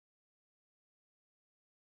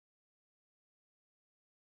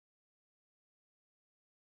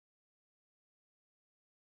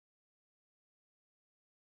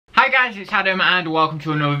Hi guys, it's Adam and welcome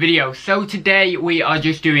to another video. So today we are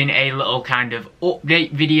just doing a little kind of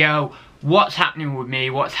update video. What's happening with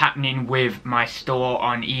me, what's happening with my store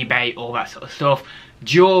on eBay, all that sort of stuff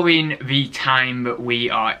during the time that we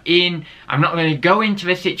are in. I'm not going to go into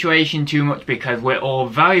the situation too much because we're all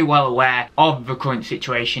very well aware of the current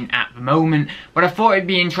situation at the moment, but I thought it'd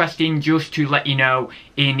be interesting just to let you know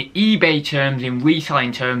in eBay terms, in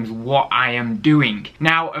reselling terms, what I am doing.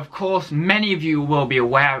 Now, of course, many of you will be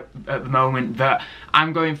aware at the moment that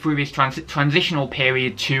I'm going through this transitional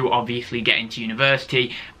period to obviously get into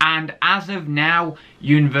university, and as of now,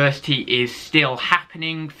 university is still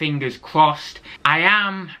happening, fingers crossed. I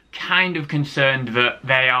am kind of concerned that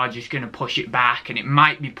they are just going to push it back, and it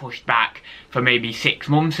might be pushed back for maybe 6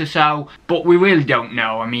 months or so, but we really don't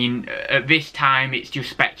know. I mean, at this time it's just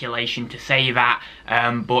speculation to say that,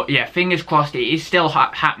 but yeah, fingers crossed it is still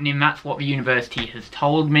happening. That's what the university has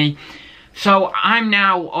told me. So I'm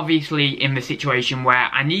now obviously in the situation where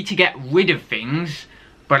I need to get rid of things,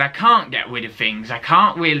 but I can't get rid of things. I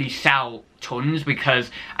can't really sell tons because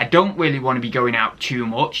I don't really want to be going out too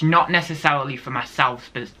much, not necessarily for myself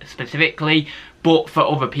specifically, but for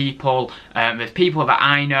other people. There's people that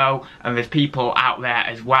I know, and there's people out there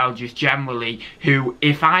as well, just generally, who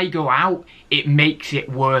if I go out, it makes it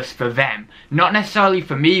worse for them. Not necessarily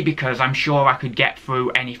for me, because I'm sure I could get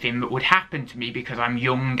through anything that would happen to me because I'm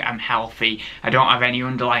young, I'm healthy, I don't have any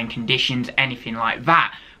underlying conditions, anything like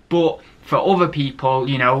that. But for other people,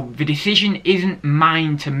 you know, the decision isn't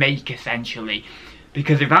mine to make, essentially.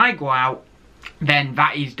 Because if I go out, then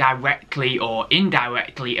that is directly or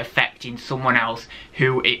indirectly affecting someone else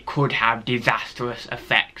who it could have disastrous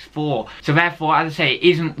effects for. So therefore, as I say, it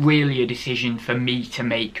isn't really a decision for me to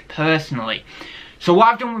make personally. So what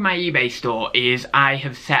I've done with my eBay store is I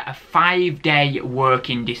have set a 5-day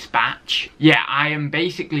working dispatch. Yeah, I am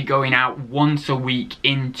basically going out once a week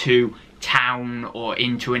into town or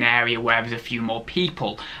into an area where there's a few more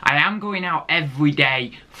people. I am going out every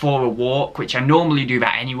day for a walk, which I normally do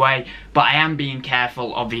that anyway, but I am being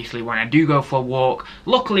careful obviously when I do go for a walk.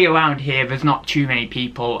 Luckily around here there's not too many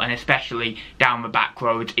people, and especially down the back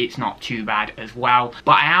roads it's not too bad as well.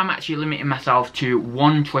 But I am actually limiting myself to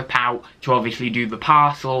one trip out to obviously do the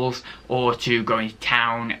parcels or to go into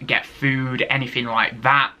town, get food, anything like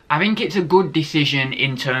that. I think it's a good decision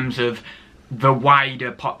in terms of the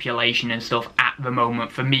wider population and stuff at the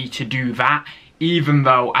moment for me to do that, even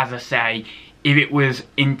though, as I say, if it was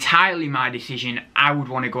entirely my decision, I would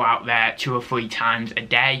want to go out there 2 or 3 times a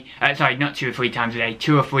day. Sorry, not 2 or 3 times a day,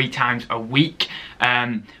 2 or 3 times a week.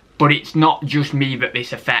 But it's not just me that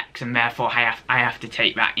this affects, and therefore I have to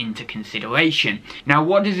take that into consideration. Now,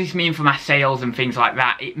 what does this mean for my sales and things like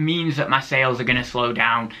that? It means that my sales are going to slow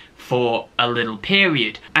down for a little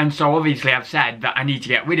period. And so obviously I've said that I need to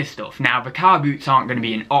get rid of stuff. Now, the car boots aren't going to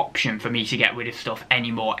be an option for me to get rid of stuff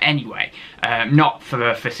anymore anyway. Not for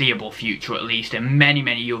the foreseeable future at least, and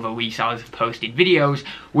many other resellers have posted videos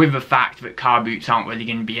with the fact that car boots aren't really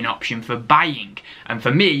going to be an option for buying. And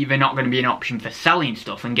for me, they're not going to be an option for selling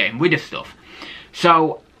stuff and getting rid of stuff.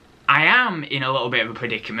 So I am in a little bit of a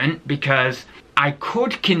predicament because I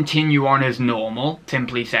could continue on as normal,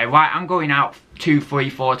 simply say, right, I'm going out 2, 3,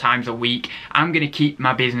 4 times a week, I'm going to keep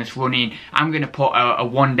my business running, I'm going to put a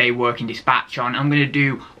 1-day working dispatch on, I'm going to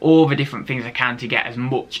do all the different things I can to get as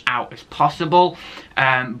much out as possible,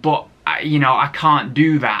 but you know, I can't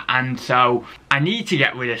do that, and so I need to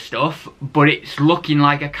get rid of stuff, but it's looking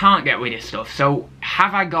like I can't get rid of stuff. So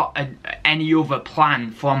have I got any other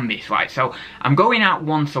plan from this, right? So I'm going out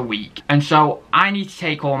once a week, and so I need to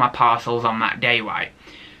take all my parcels on that day, right?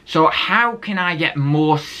 So how can I get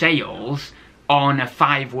more sales on a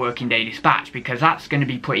 5 working day dispatch, because that's going to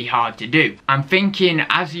be pretty hard to do? I'm thinking,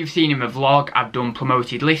 as you've seen in the vlog, I've done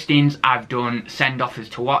promoted listings, I've done send offers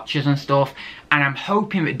to watchers and stuff, and I'm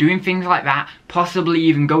hoping that doing things like that, possibly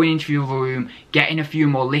even going into the other room, getting a few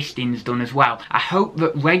more listings done as well. I hope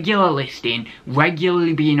that regular listing,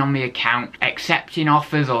 regularly being on the account, accepting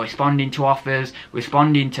offers or responding to offers,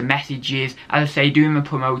 responding to messages, as I say, doing the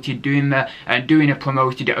promoted, doing a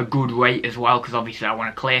promoted at a good rate as well, because obviously I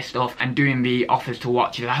want to clear stuff, and doing the offers to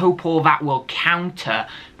watchers. I hope all that will counter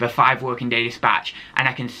the 5 working day dispatch, and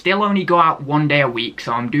I can still only go out 1 day a week,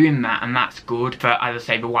 so I'm doing that, and that's good for, as I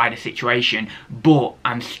say, the wider situation, but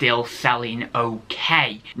I'm still selling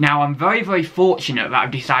okay. Now, I'm very fortunate that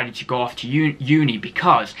I've decided to go off to uni,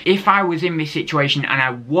 because if I was in this situation and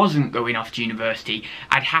I wasn't going off to university,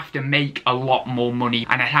 I'd have to make a lot more money,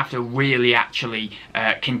 and I'd have to really actually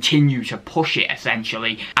continue to push it,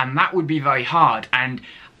 essentially, and that would be very hard. And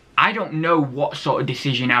I don't know what sort of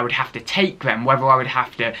decision I would have to take then, whether I would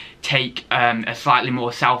have to take a slightly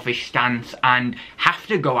more selfish stance and have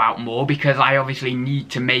to go out more because I obviously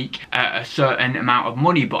need to make a certain amount of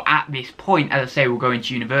money. But at this point, as I say, we're going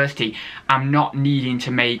to university, I'm not needing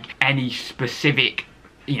to make any specific,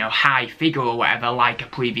 you know, high figure or whatever like I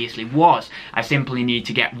previously was. I simply need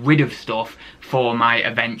to get rid of stuff for my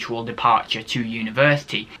eventual departure to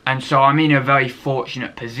university. And so I'm in a very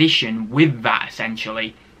fortunate position with that,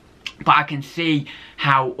 essentially. But I can see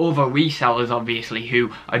how other resellers, obviously,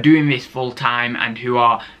 who are doing this full time and who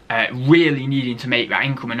are really needing to make that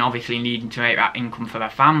income, and obviously needing to make that income for their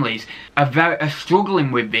families, are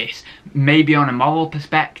struggling with this. Maybe on a moral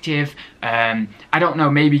perspective, I don't know,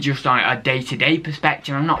 maybe just on a day-to-day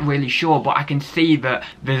perspective, I'm not really sure, but I can see that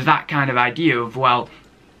there's that kind of idea of, well,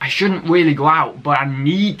 I shouldn't really go out, but I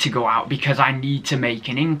need to go out because I need to make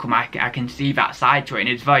an income. I can see that side to it, and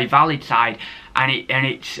it's a very valid side, and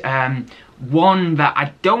it's one that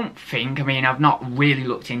I don't think, I mean, I've not really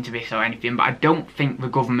looked into this or anything, but I don't think the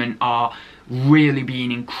government are really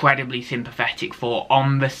being incredibly sympathetic for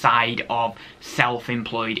on the side of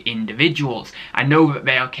self-employed individuals. I know that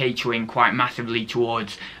they are catering quite massively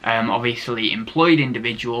towards obviously employed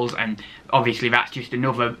individuals, and obviously that's just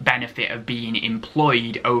another benefit of being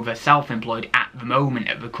employed over self-employed at the moment,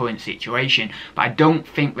 at the current situation. But I don't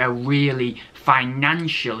think they're really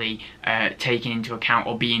financially taking into account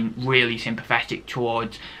or being really sympathetic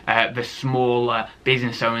towards the smaller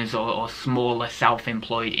business owners or smaller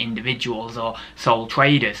self-employed individuals or sole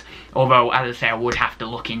traders. Although, as I say, I would have to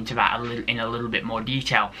look into that in a little bit more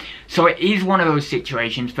detail. So it is one of those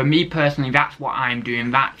situations. For me personally, that's what I'm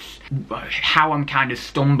doing. That's how I'm kind of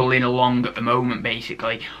stumbling along at the moment,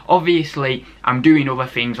 basically. Obviously, I'm doing other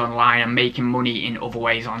things online. I'm making money in other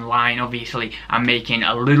ways online. Obviously, I'm making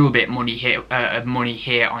a little bit money here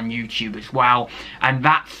on YouTube as well, and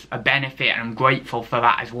that's a benefit, and I'm grateful for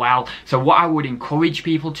that as well. So what I would encourage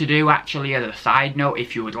people to do, actually, as a side note,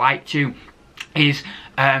 if you would like to, is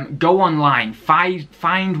go online,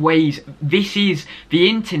 find ways. The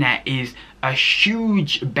internet is a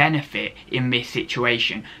huge benefit in this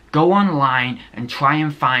situation. Go online and try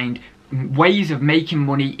and find ways of making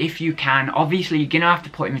money if you can. Obviously, you're gonna have to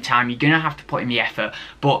put in the time, you're gonna have to put in the effort,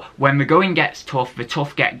 but when the going gets tough, the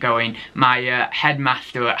tough get going. My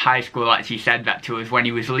headmaster at high school actually said that to us when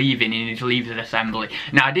he was leaving in his leavers assembly.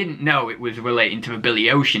 Now, I didn't know it was relating to the Billy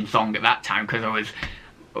Ocean song at that time, because I was,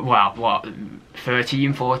 well, what,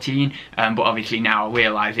 13, 14, but obviously now I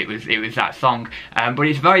realise it was that song. But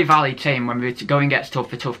it's very valid saying, when the going gets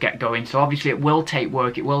tough, the tough get going. So obviously it will take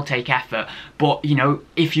work, it will take effort, but you know,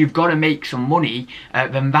 if you've got to make some money,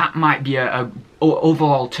 then that might be a other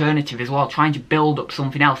alternative as well, trying to build up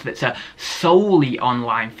something else that's a solely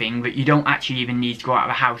online thing, that you don't actually even need to go out of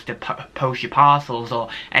the house to post your parcels or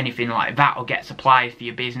anything like that, or get supplies for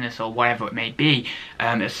your business or whatever it may be.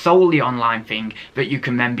 A solely online thing that you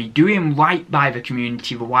can then be doing right by the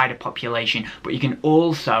community, the wider population, but you can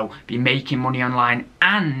also be making money online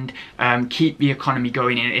and keep the economy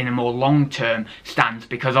going in a more long-term stance,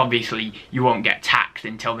 because obviously you won't get taxed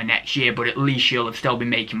until the next year, but at least you'll have still been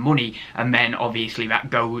making money, and then obviously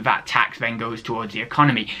that tax then goes towards the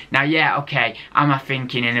economy. Now, yeah, okay, am I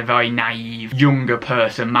thinking in a very naive, younger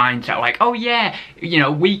person mindset, like, oh yeah, you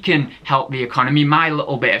know, we can help the economy, my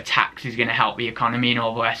little bit of tax is going to help the economy and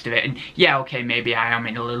all the rest of it, and yeah, okay, maybe I am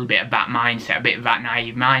in a little bit of that mindset, a bit of that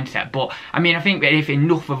naive mindset, but I mean, I think that if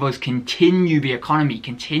enough of us continue the economy,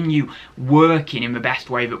 continue working in the best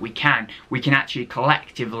way that we can actually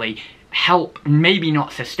collectively help, maybe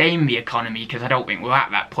not sustain the economy, because I don't think we're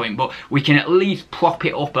at that point, but we can at least prop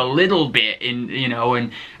it up a little bit, in, you know,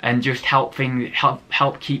 and just help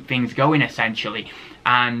keep things going, essentially.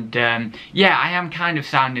 And yeah, I am kind of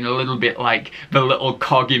sounding a little bit like the little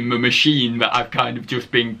cog in the machine that I've kind of just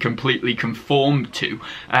been completely conformed to,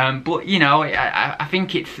 but you know, I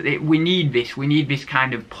think we need this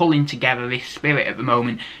kind of pulling together, this spirit at the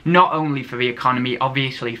moment, not only for the economy,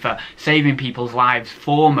 obviously for saving people's lives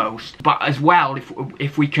foremost, but as well,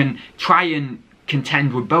 if we can try and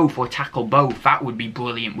contend with both or tackle both, that would be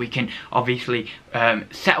brilliant. We can obviously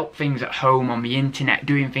set up things at home on the internet,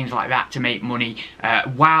 doing things like that to make money,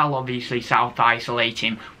 while obviously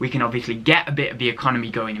self-isolating. We can obviously get a bit of the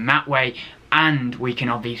economy going in that way, and we can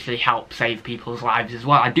obviously help save people's lives as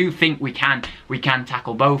well. I do think we can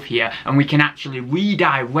tackle both here, and we can actually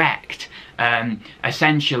redirect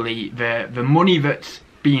essentially the money that's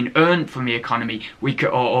being earned from the economy, we could,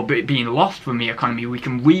 or being lost from the economy, we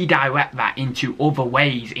can redirect that into other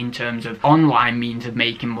ways in terms of online means of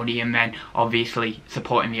making money, and then obviously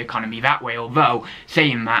supporting the economy that way. Although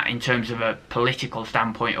saying that, in terms of a political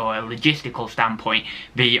standpoint or a logistical standpoint,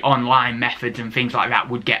 the online methods and things like that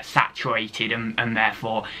would get saturated, and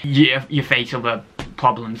therefore you face other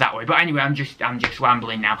problems that way. But anyway, I'm just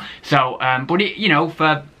rambling now. So but it, you know,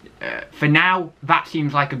 for now, that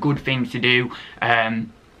seems like a good thing to do.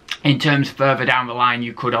 In terms further down the line,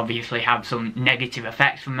 you could obviously have some negative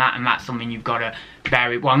effects from that, and that's something you've got to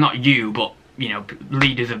bear, well, not you, but you know,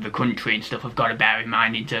 leaders of the country and stuff have got to bear in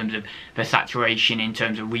mind in terms of the saturation, in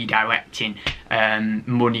terms of redirecting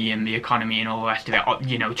money and the economy and all the rest of it,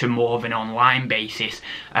 you know, to more of an online basis.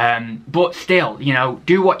 But still, you know,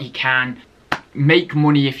 do what you can. Make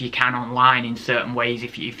money if you can online in certain ways,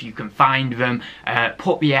 if you can find them.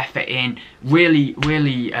 Put the effort in, really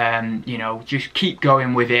you know, just keep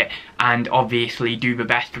going with it, and obviously do the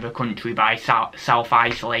best for the country by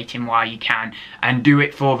self-isolating while you can, and do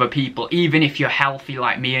it for other people. Even if you're healthy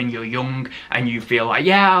like me and you're young and you feel like,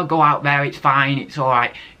 yeah, I'll go out there, it's fine, it's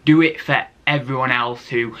alright, do it for everyone else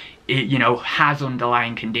who, you know, has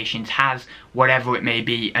underlying conditions, has whatever it may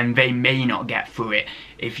be, and they may not get through it.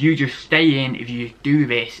 If you just stay in, if you do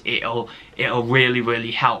this, it'll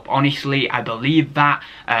really help. Honestly, I believe that.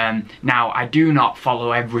 Now, I do not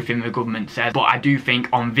follow everything the government says, but I do think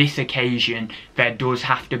on this occasion there does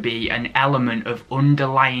have to be an element of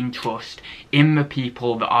underlying trust in the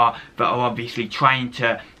people that are obviously trying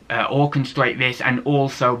to orchestrate this, and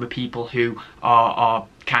also the people who are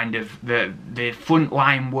kind of the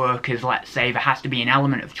frontline workers, let's say. There has to be an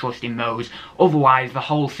element of trust in those, otherwise the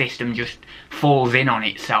whole system just falls in on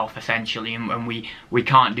itself essentially, and we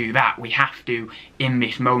can't do that. We have to, in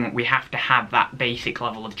this moment, we have to have that basic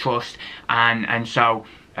level of trust, and so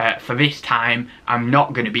for this time, I'm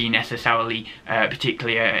not going to be necessarily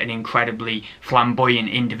particularly an incredibly flamboyant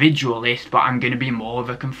individualist, but I'm going to be more of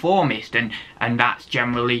a conformist, and that's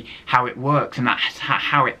generally how it works, and that's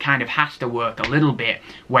how it kind of has to work a little bit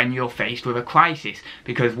when you're faced with a crisis,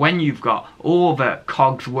 because when you've got all the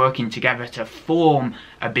cogs working together to form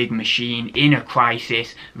a big machine in a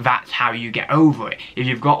crisis, that's how you get over it. If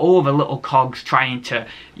you've got all the little cogs trying to,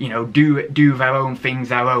 you know, do their own things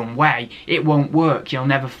their own way, it won't work. You'll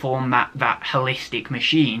never form that holistic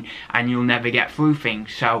machine, and you'll never get through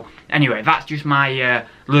things. So anyway, that's just my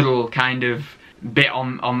little kind of bit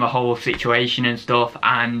on the whole situation and stuff.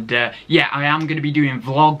 And yeah, I am going to be doing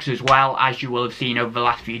vlogs as well, as you will have seen over the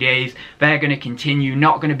last few days. They're going to continue,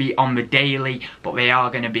 not going to be on the daily, but they are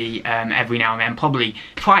going to be every now and then, probably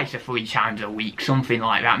twice or 3 times a week, something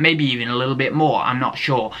like that, maybe even a little bit more, I'm not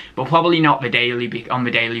sure, but probably not the daily on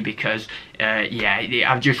the daily, because yeah,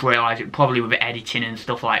 I've just realised it, probably with editing and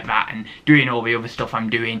stuff like that and doing all the other stuff I'm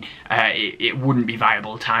doing, it wouldn't be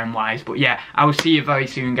viable time wise. But yeah, I will see you very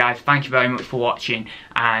soon, guys. Thank you very much for watching,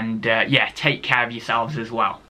 and yeah, take care of yourselves as well.